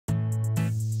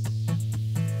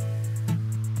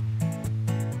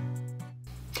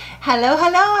Hello,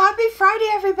 happy Friday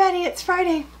everybody, it's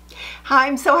Friday. Hi,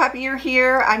 I'm so happy you're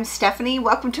here. I'm Stephanie.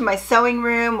 Welcome to my sewing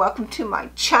room. Welcome to my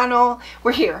channel.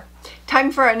 We're here.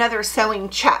 Time for another sewing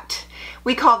chat.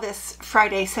 We call this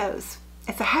Friday Sews.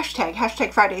 It's a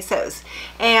hashtag Friday Sews.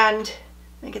 And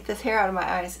let me get this hair out of my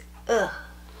eyes. Ugh.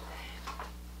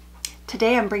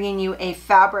 Today I'm bringing you a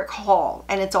fabric haul,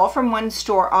 and it's all from one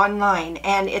store online,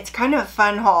 and it's kind of a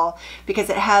fun haul because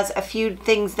it has a few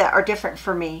things that are different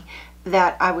for me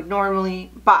that I would normally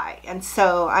buy, and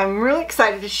so I'm really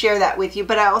excited to share that with you,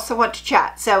 but I also want to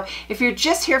chat. So if you're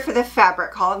just here for the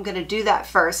fabric haul, I'm going to do that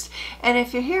first, and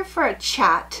if you're here for a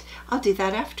chat, I'll do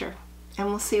that after, and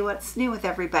we'll see what's new with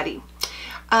everybody.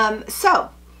 So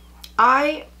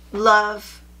I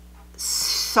love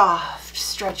soft,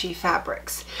 stretchy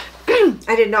fabrics.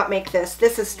 I did not make this.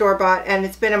 This is store-bought, and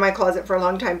it's been in my closet for a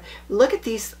long time. Look at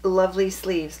these lovely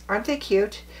sleeves. Aren't they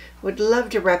cute? Would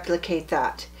love to replicate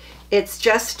that. It's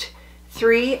just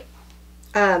 3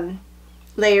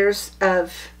 layers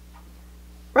of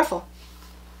ruffle.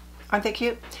 Aren't they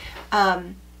cute?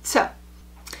 So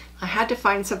I had to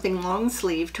find something long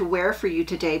sleeve to wear for you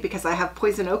today because I have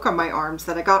poison oak on my arms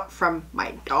that I got from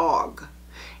my dog.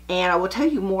 And I will tell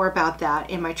you more about that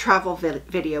in my travel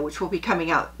video, which will be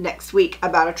coming out next week,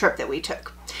 about a trip that we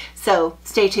took. So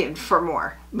stay tuned for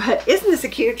more. But isn't this a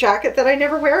cute jacket that I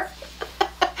never wear?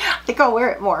 I think I'll wear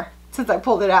it more since I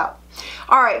pulled it out.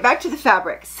 All right, back to the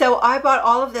fabric. So I bought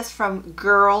all of this from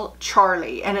Girl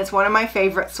Charlee, and it's one of my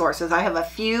favorite sources. I have a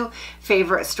few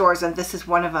favorite stores, and this is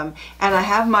one of them. And I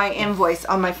have my invoice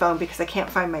on my phone because I can't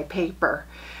find my paper.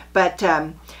 But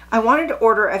I wanted to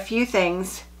order a few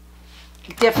things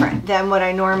different than what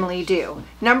I normally do.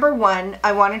 Number one,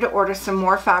 I wanted to order some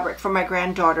more fabric for my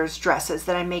granddaughter's dresses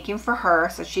that I'm making for her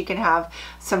so she can have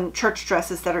some church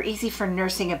dresses that are easy for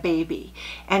nursing a baby.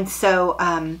 And so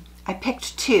I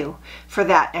picked 2 for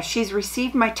that. Now she's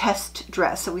received my test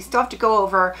dress, so we still have to go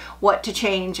over what to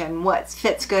change and what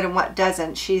fits good and what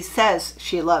doesn't. She says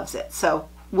she loves it, so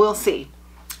we'll see.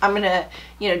 I'm gonna,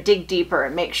 dig deeper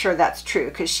and make sure that's true,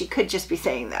 because she could just be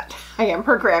saying that. I am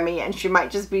her Grammy, and she might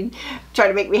just be trying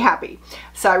to make me happy.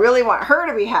 So I really want her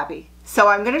to be happy. So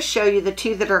I'm gonna show you the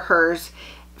 2 that are hers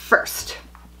first.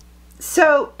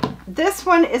 So this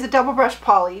one is a double brush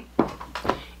poly,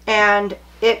 and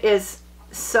it is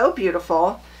so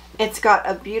beautiful. It's got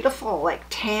a beautiful like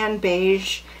tan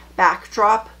beige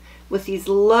backdrop with these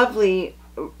lovely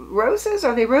roses.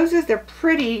 Are they roses? They're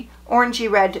pretty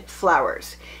orangey red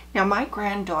flowers. Now my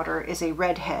granddaughter is a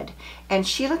redhead, and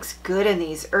she looks good in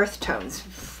these earth tones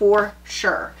for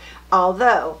sure.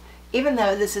 Although, even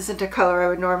though this isn't a color I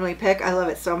would normally pick, I love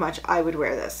it so much I would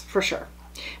wear this for sure.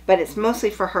 But it's mostly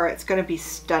for her. It's going to be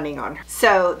stunning on her.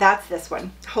 So that's this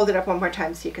one. Hold it up one more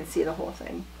time so you can see the whole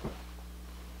thing.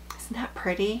 Isn't that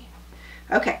pretty?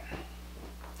 Okay.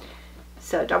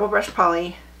 So double brush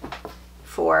poly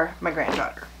for my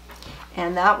granddaughter.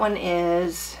 And that one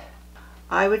is,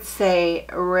 I would say,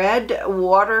 red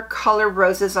watercolor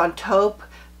roses on taupe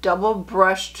double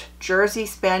brushed jersey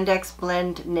spandex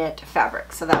blend knit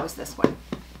fabric. So that was this one.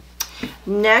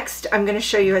 Next, I'm going to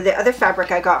show you the other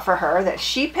fabric I got for her that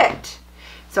she picked.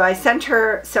 So I sent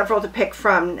her several to pick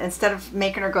from. Instead of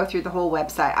making her go through the whole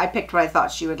website, I picked what I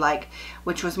thought she would like,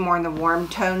 which was more in the warm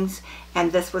tones.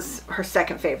 And this was her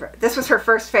second favorite. This was her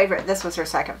first favorite. This was her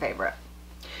second favorite.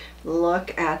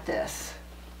 Look at this.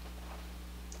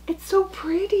 It's so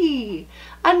pretty.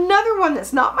 Another one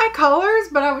that's not my colors,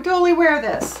 but I would totally wear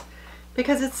this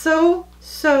because it's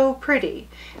so pretty.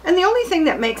 And the only thing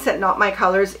that makes it not my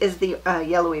colors is the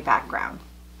yellowy background,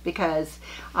 because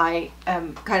I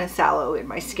am kind of sallow in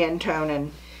my skin tone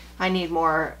and I need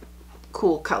more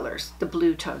cool colors, the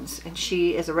blue tones. And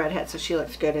she is a redhead, so she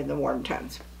looks good in the warm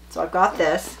tones. So I've got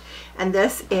this, and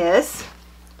this is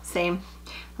same.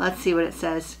 Let's see what it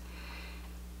says.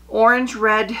 Orange,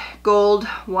 red, gold,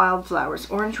 wildflowers.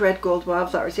 Orange, red, gold,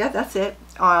 wildflowers. Yeah, that's it.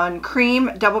 On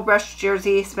cream, double brush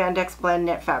jersey, spandex blend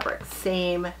knit fabric.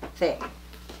 Same thing.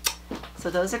 So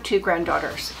those are 2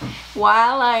 granddaughters.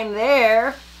 While I'm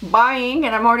there buying,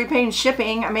 and I'm already paying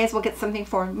shipping, I may as well get something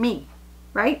for me,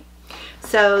 right?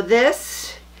 So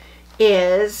this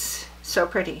is so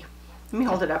pretty. Let me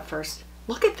hold it up first.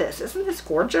 Look at this. Isn't this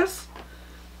gorgeous?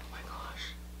 Oh my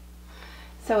gosh.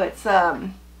 So it's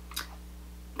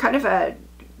kind of a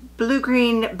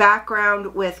blue-green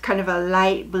background with kind of a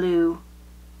light blue,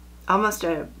 almost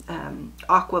a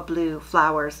aqua blue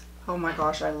flowers. Oh my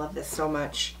gosh, I love this so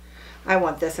much. I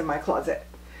want this in my closet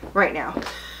right now.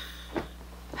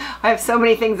 I have so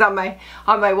many things on my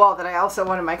wall that I also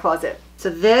want in my closet. So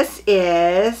this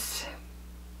is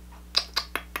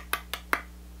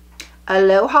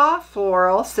Aloha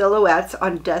Floral Silhouettes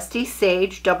on Dusty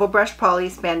Sage Double Brush Poly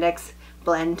Spandex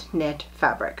Blend Knit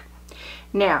Fabric.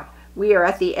 Now, we are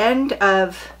at the end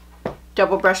of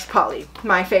Double Brush Poly,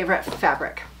 my favorite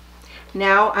fabric.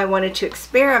 Now I wanted to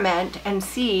experiment and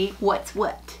see what's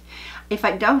what. If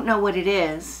I don't know what it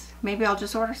is, maybe I'll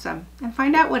just order some and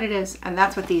find out what it is. And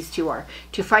that's what these two are,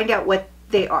 to find out what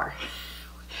they are.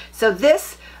 So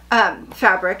this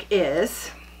fabric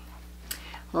is,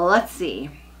 well, let's see.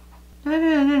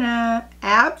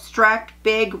 Abstract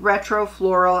Big Retro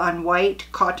Floral on White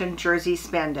Cotton Jersey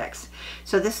Spandex.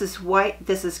 So this is white,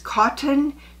 this is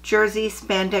Cotton Jersey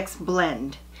Spandex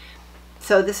Blend.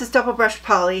 So this is Double Brush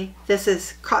Poly, this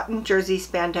is Cotton Jersey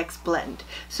Spandex Blend.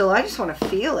 So I just want to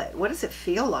feel it. What does it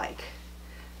feel like?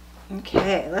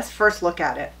 Okay, let's first look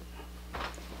at it.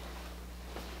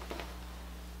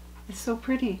 It's so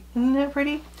pretty. Isn't it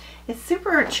pretty? It's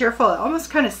super cheerful, almost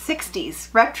kind of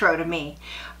 60s retro to me.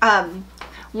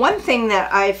 One thing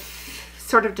that I've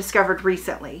sort of discovered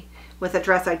recently with a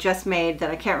dress I just made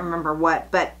that I can't remember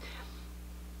what, but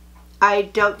I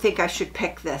don't think I should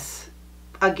pick this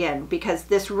again because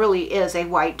this really is a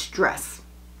white dress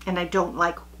and I don't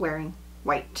like wearing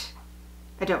white.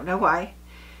 I don't know why.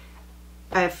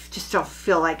 I just don't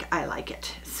feel like I like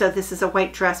it. So this is a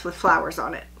white dress with flowers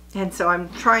on it. And so I'm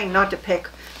trying not to pick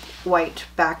white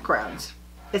backgrounds.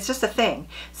 It's just a thing.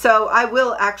 So I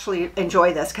will actually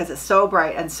enjoy this because it's so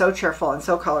bright and so cheerful and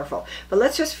so colorful. But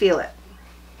let's just feel it.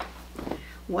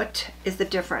 What is the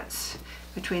difference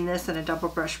between this and a Double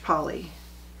Brush Poly?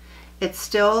 It's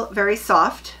still very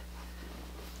soft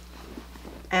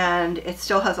and it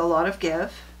still has a lot of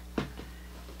give,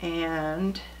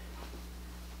 and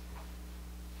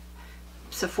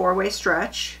it's a 4-way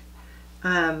stretch.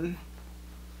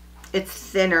 It's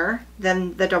thinner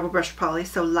than the Double Brush Poly,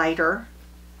 so lighter,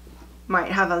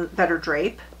 might have a better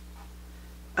drape.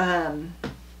 It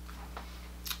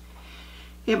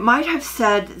might have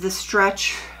said the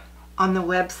stretch on the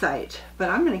website, but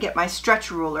I'm going to get my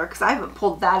stretch ruler because I haven't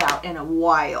pulled that out in a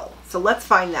while. So let's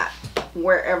find that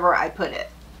wherever I put it.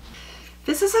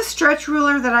 This is a stretch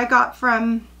ruler that I got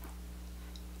from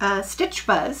Stitch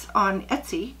Buzz on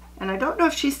Etsy. And I don't know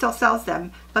if she still sells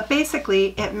them, but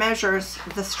basically it measures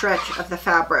the stretch of the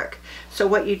fabric. So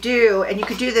what you do, and you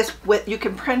could do this with, you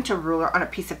can print a ruler on a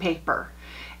piece of paper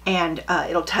and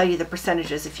it'll tell you the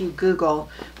percentages if you Google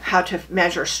how to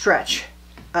measure stretch,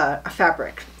 a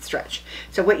fabric stretch.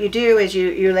 So what you do is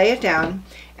you lay it down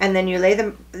and then you lay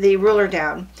the ruler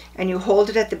down and you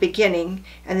hold it at the beginning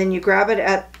and then you grab it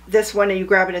at this one and you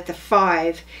grab it at the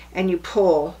 5 and you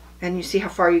pull and you see how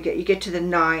far you get. You get to the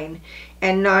 9.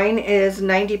 And 9 is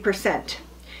 90%.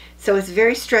 So it's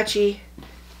very stretchy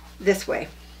this way.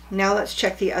 Now let's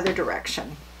check the other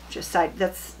direction. Just side,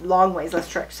 that's long ways.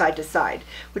 Let's check side to side,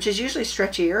 which is usually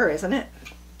stretchier, isn't it?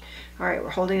 All right,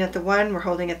 we're holding at the 1, we're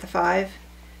holding at the 5.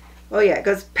 Oh yeah, it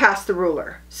goes past the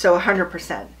ruler, so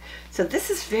 100%. So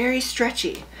this is very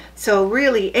stretchy. So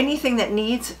really anything that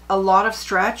needs a lot of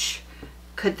stretch,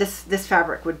 this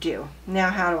fabric would do. Now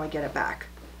how do I get it back?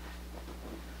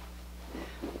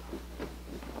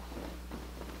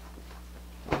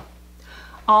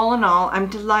 All in all, I'm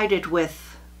delighted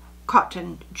with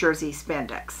Cotton Jersey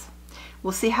Spandex.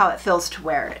 We'll see how it feels to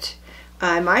wear it.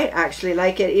 I might actually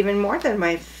like it even more than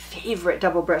my favorite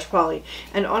Double Brush Poly.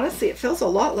 And honestly, it feels a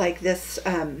lot like this,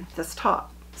 this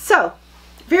top. So,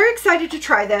 very excited to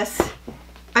try this.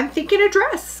 I'm thinking a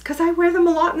dress because I wear them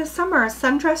a lot in the summer. A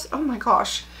sundress, oh my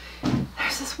gosh.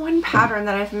 There's this one pattern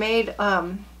that I've made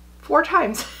 4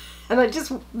 times. And I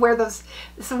just wear those.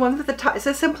 This is the one with the tie. It's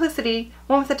a Simplicity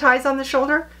one with the ties on the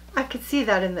shoulder. I could see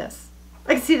that in this.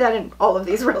 I can see that in all of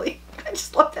these, really. I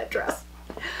just love that dress.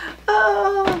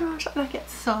 Oh my gosh, and I get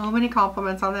so many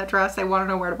compliments on that dress. They want to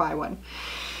know where to buy one.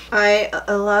 I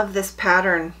love this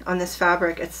pattern on this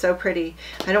fabric. It's so pretty.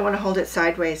 I don't want to hold it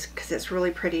sideways because it's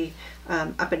really pretty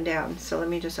up and down. So let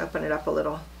me just open it up a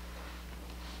little.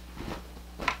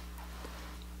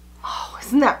 Oh,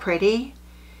 isn't that pretty?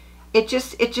 It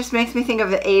just makes me think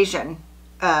of an Asian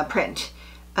print.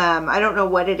 I don't know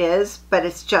what it is, but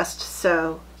it's just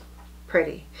so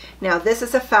pretty. Now this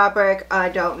is a fabric I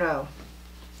don't know,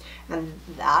 and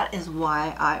that is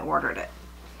why I ordered it.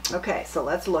 Okay, so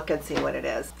let's look and see what it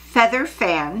is. Feather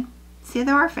Fan. See,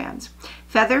 there are fans.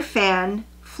 Feather Fan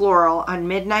Floral on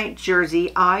Midnight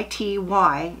Jersey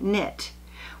ITY knit.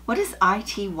 What is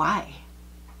ITY? I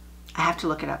have to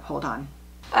look it up. Hold on.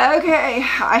 Okay,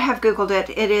 I have Googled it.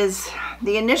 It is,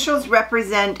 the initials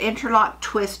represent interlock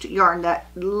twist yarn. That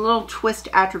little twist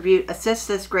attribute assists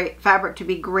this great fabric to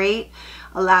be great,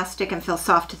 elastic, and feel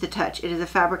soft to the touch. It is a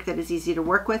fabric that is easy to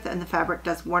work with, and the fabric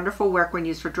does wonderful work when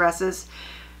used for dresses,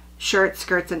 shirts,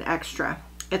 skirts, and extra.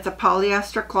 It's a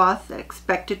polyester cloth that's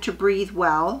expected to breathe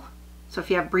well. So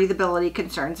if you have breathability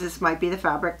concerns, this might be the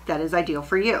fabric that is ideal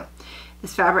for you.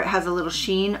 This fabric has a little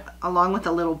sheen along with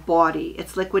a little body.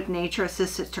 Its liquid nature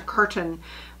assists it to curtain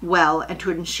well and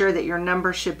to ensure that your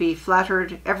number should be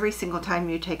flattered every single time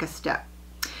you take a step.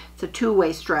 It's a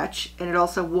two-way stretch, and it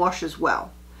also washes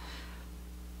well.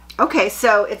 Okay,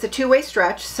 so it's a two-way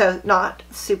stretch, so not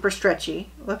super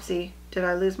stretchy. Whoopsie, did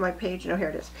I lose my page? No, here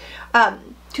it is.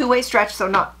 Two-way stretch, so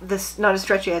not as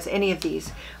stretchy as any of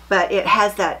these, but it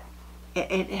has that.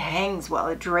 It hangs well,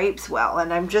 it drapes well,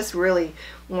 and I'm just really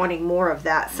wanting more of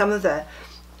that. Some of the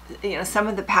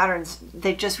patterns,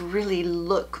 they just really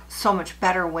look so much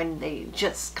better when they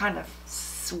just kind of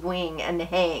swing and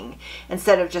hang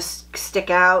instead of just stick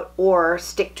out or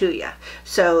stick to you.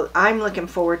 So I'm looking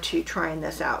forward to trying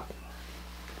this out.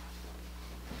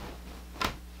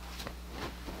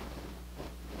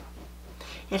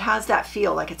 It has that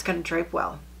feel like it's going to drape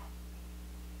well.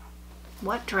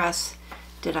 What dress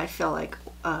did I feel like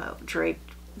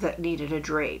draped that needed a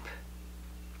drape?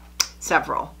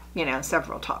 Several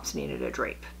tops needed a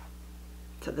drape.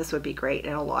 So this would be great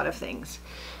in a lot of things.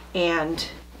 And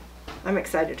I'm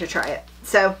excited to try it.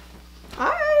 So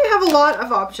I have a lot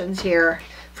of options here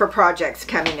for projects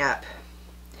coming up.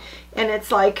 And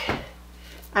it's like,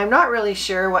 I'm not really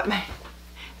sure what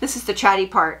this is the chatty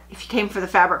part. If you came for the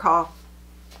fabric haul.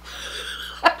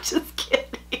 I'm just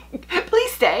kidding.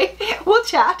 Please stay. We'll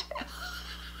chat.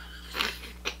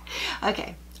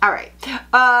 Okay, all right.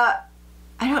 I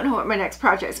don't know what my next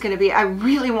project is going to be. I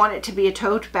really want it to be a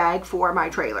tote bag for my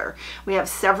trailer. We have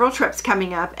several trips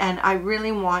coming up, and I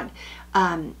really want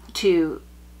to,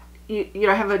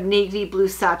 have a navy blue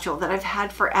satchel that I've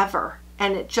had forever,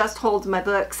 and it just holds my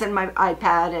books and my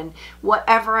iPad and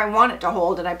whatever I want it to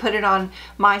hold, and I put it on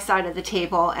my side of the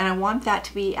table, and I want that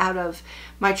to be out of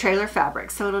my trailer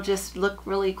fabric, so it'll just look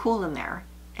really cool in there.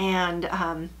 And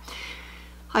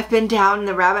I've been down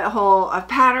the rabbit hole of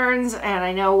patterns, and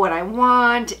I know what I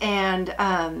want, and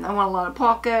I want a lot of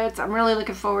pockets. I'm really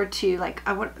looking forward to,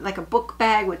 I want like a book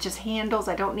bag with just handles.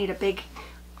 I don't need a big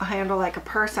handle like a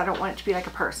purse. I don't want it to be like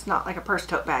a purse, not like a purse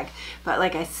tote bag, but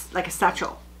like a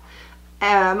satchel.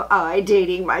 Am I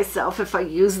dating myself if I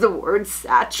use the word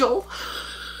satchel?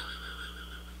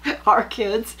 Our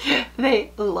kids,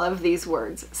 they love these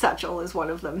words. Satchel is one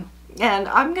of them. And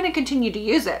I'm going to continue to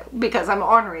use it because I'm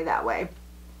ornery that way.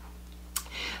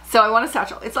 So I want a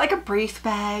satchel. It's like a brief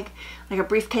bag, like a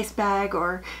briefcase bag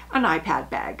or an iPad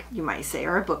bag, you might say,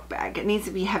 or a book bag. It needs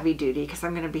to be heavy duty because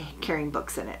I'm going to be carrying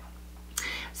books in it.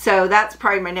 So that's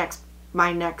probably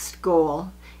my next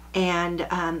goal. And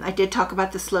I did talk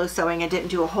about the slow sewing. I didn't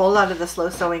do a whole lot of the slow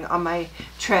sewing on my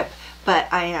trip, but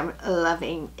I am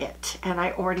loving it. And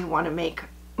I already want to make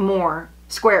more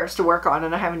squares to work on,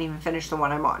 and I haven't even finished the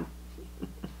one I'm on.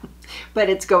 But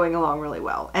it's going along really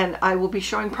well, and I will be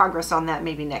showing progress on that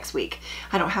maybe next week.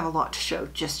 I don't have a lot to show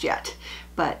just yet,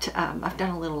 but I've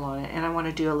done a little on it, and I want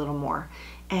to do a little more.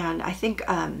 And I think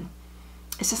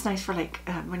it's just nice for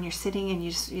when you're sitting and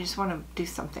you just want to do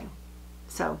something.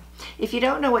 So if you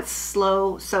don't know what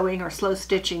slow sewing or slow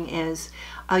stitching is,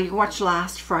 you can watch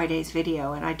last Friday's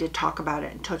video, and I did talk about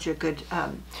it and told you a good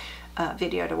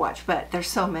video to watch. But there's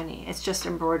so many. It's just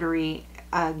embroidery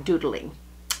doodling.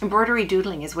 Embroidery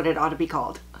doodling is what it ought to be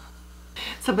called.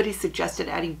 Somebody suggested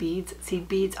adding beads, seed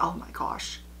beads. Oh my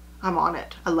gosh, I'm on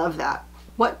it. I love that.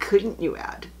 What couldn't you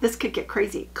add? This could get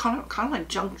crazy. Kind of like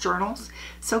junk journals.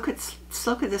 So could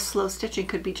this slow stitching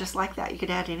could be just like that. You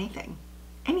could add anything.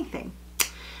 Anything.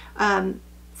 So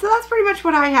that's pretty much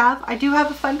what I have. I do have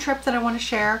a fun trip that I want to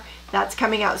share. That's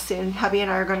coming out soon. Hubby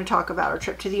and I are going to talk about our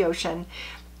trip to the ocean.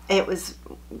 It was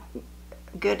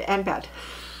good and bad.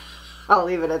 I'll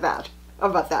leave it at that. How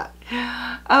about that?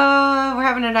 We're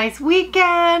having a nice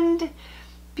weekend.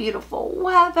 Beautiful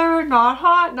weather. Not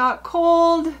hot, not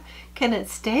cold. Can it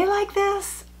stay like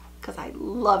this? Because I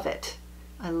love it.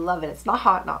 I love it. It's not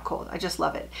hot, not cold. I just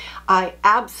love it. I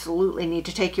absolutely need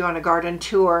to take you on a garden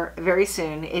tour very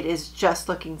soon. It is just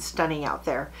looking stunning out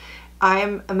there.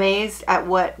 I'm amazed at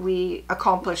what we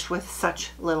accomplished with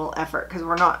such little effort, because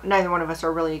neither one of us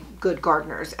are really good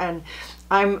gardeners, and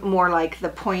I'm more like the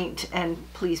point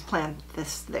and please plant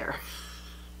this there.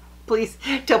 Please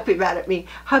don't be mad at me.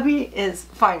 Hubby is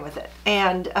fine with it,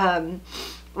 and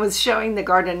was showing the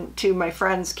garden to my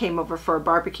friends, came over for a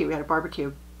barbecue. We had a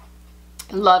barbecue.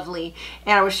 Lovely.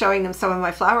 And I was showing them some of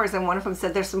my flowers, and one of them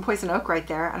said, there's some poison oak right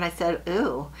there. And I said,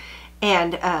 ooh.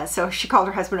 And so she called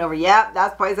her husband over. Yep,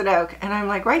 that's poison oak. And I'm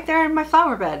like, right there in my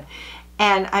flower bed.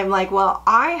 And I'm like, well,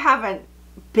 I haven't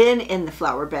been in the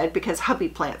flower bed because hubby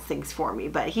plants things for me,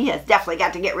 but he has definitely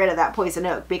got to get rid of that poison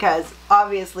oak because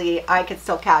obviously I could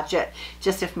still catch it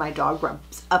just if my dog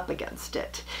rubs up against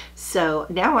it. So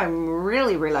now I'm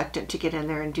really reluctant to get in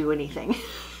there and do anything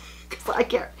because I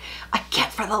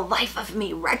can't for the life of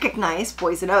me recognize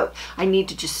poison oak. I need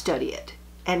to just study it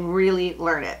and really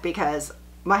learn it because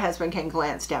my husband can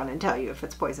glance down and tell you if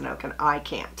it's poison oak and I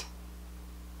can't.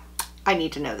 I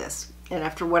need to know this. And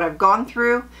after what I've gone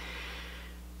through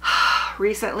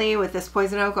recently with this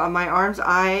poison oak on my arms,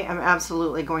 I am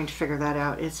absolutely going to figure that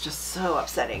out. It's just so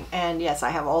upsetting. And yes, I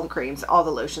have all the creams, all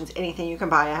the lotions, anything you can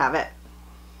buy, I have it.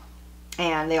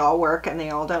 And they all work and they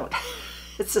all don't.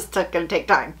 It's just going to take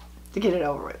time to get it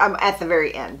over with. I'm at the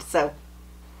very end, so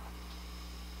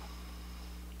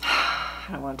I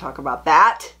don't want to talk about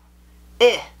that.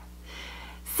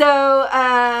 So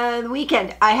the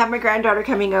weekend, I have my granddaughter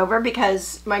coming over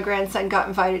because my grandson got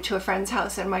invited to a friend's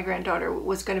house and my granddaughter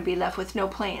was going to be left with no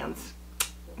plans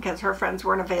because her friends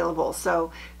weren't available.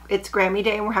 So it's Grammy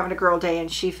Day and we're having a girl day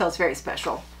and she feels very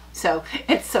special. So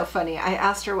it's so funny. I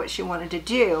asked her what she wanted to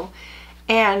do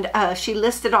and she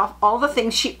listed off all the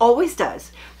things she always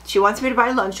does. She wants me to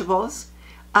buy Lunchables.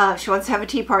 She wants to have a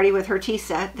tea party with her tea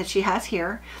set that she has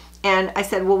here. And I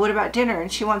said, well, what about dinner?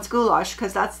 And she wants goulash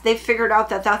because they've figured out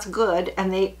that that's good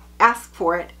and they ask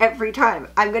for it every time.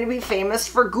 I'm going to be famous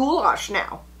for goulash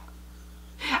now.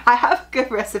 I have a good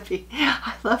recipe.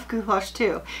 I love goulash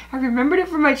too. I remembered it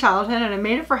from my childhood and I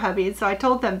made it for hubby. And so I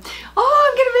told them, oh,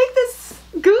 I'm going to make this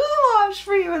goulash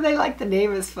for you. And they like the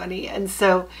name is funny. And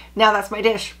so now that's my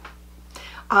dish.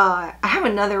 I have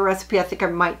another recipe I think I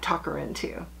might talk her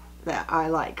into that I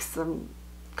like. Some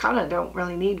kind of don't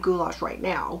really need goulash right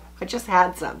now. I just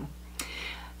had some.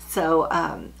 So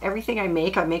everything I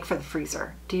make for the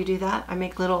freezer. Do you do that? I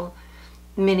make little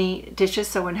mini dishes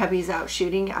so when hubby's out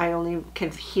shooting I only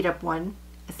can heat up one.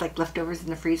 It's like leftovers in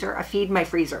the freezer. I feed my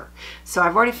freezer. So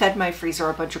I've already fed my freezer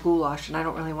a bunch of goulash and I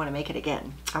don't really want to make it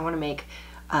again. I want to make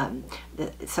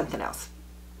something else.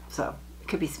 So it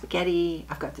could be spaghetti.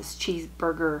 I've got this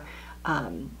cheeseburger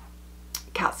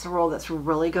casserole that's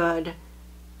really good.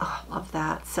 Oh, I love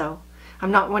that. So I'm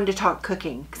not one to talk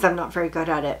cooking because I'm not very good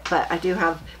at it, but I do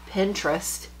have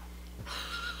Pinterest.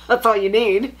 That's all you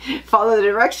need. Follow the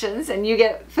directions and you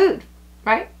get food,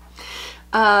 right?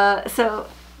 So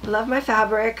love my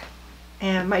fabric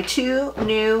and my 2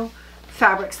 new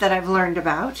fabrics that I've learned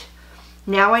about.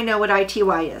 Now I know what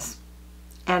ITY is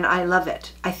and I love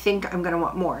it. I think I'm going to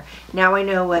want more. Now I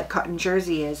know what cotton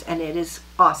jersey is and it is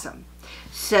awesome.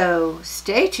 So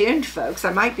stay tuned, folks.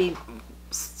 I might be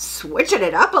switching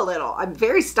it up a little. I'm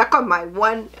very stuck on my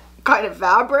one kind of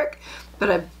fabric, but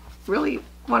I really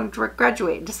want to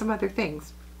graduate into some other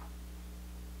things.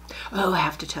 Oh, I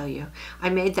have to tell you, I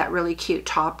made that really cute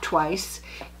top twice,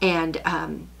 and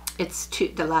it's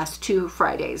the last 2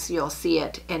 Fridays you'll see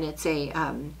it, and it's a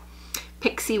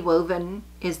pixie woven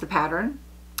is the pattern.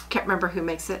 Can't remember who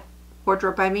makes it.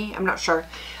 Wardrobe by Me? I'm not sure.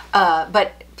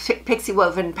 But pixie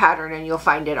woven pattern and you'll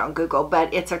find it on Google,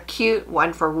 but it's a cute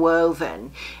one for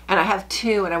woven. And I have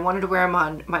 2 and I wanted to wear them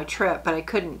on my trip, but I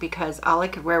couldn't because all I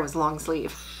could wear was long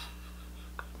sleeve.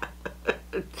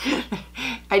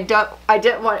 I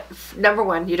didn't want, number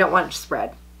one, you don't want it to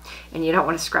spread and you don't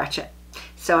want to scratch it.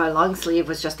 So a long sleeve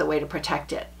was just a way to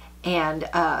protect it. And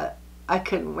I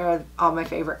couldn't wear all my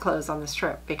favorite clothes on this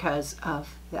trip because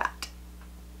of that.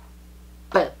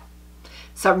 But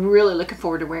so I'm really looking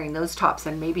forward to wearing those tops,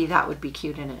 and maybe that would be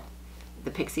cute in it.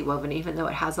 The pixie woven, even though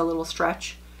it has a little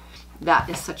stretch, that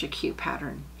is such a cute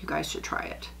pattern. You guys should try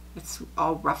it. It's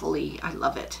all ruffly. I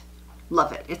love it.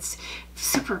 Love it. It's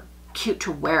super cute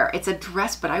to wear. It's a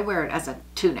dress, but I wear it as a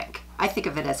tunic. I think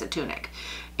of it as a tunic.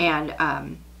 And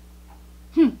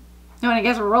when it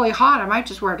gets really hot, I might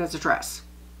just wear it as a dress.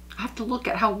 I have to look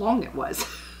at how long it was.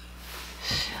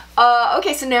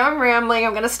 Okay, so now I'm rambling.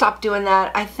 I'm going to stop doing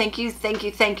that. I thank you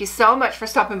so much for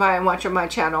stopping by and watching my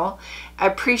channel. I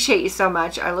appreciate you so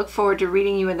much. I look forward to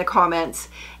reading you in the comments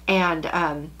and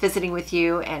visiting with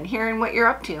you and hearing what you're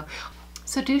up to.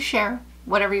 So do share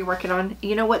whatever you're working on.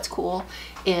 You know what's cool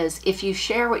is if you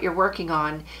share what you're working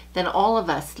on, then all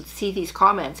of us see these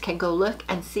comments can go look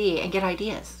and see and get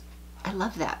ideas. I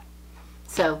love that.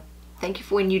 So thank you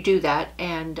for when you do that,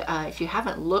 and if you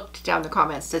haven't looked down the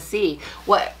comments to see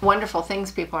what wonderful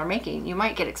things people are making, you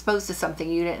might get exposed to something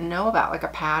you didn't know about, like a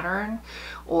pattern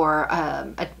or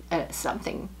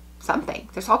something.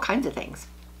 There's all kinds of things.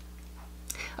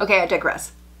 Okay, I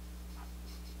digress.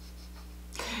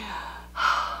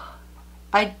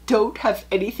 I don't have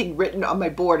anything written on my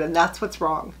board, and that's what's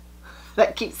wrong.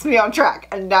 That keeps me on track,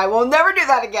 and I will never do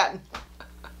that again.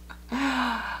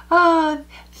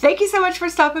 Thank you so much for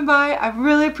stopping by. I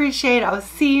really appreciate it. I'll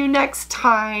see you next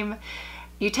time.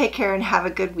 You take care and have a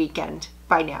good weekend.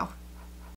 Bye now.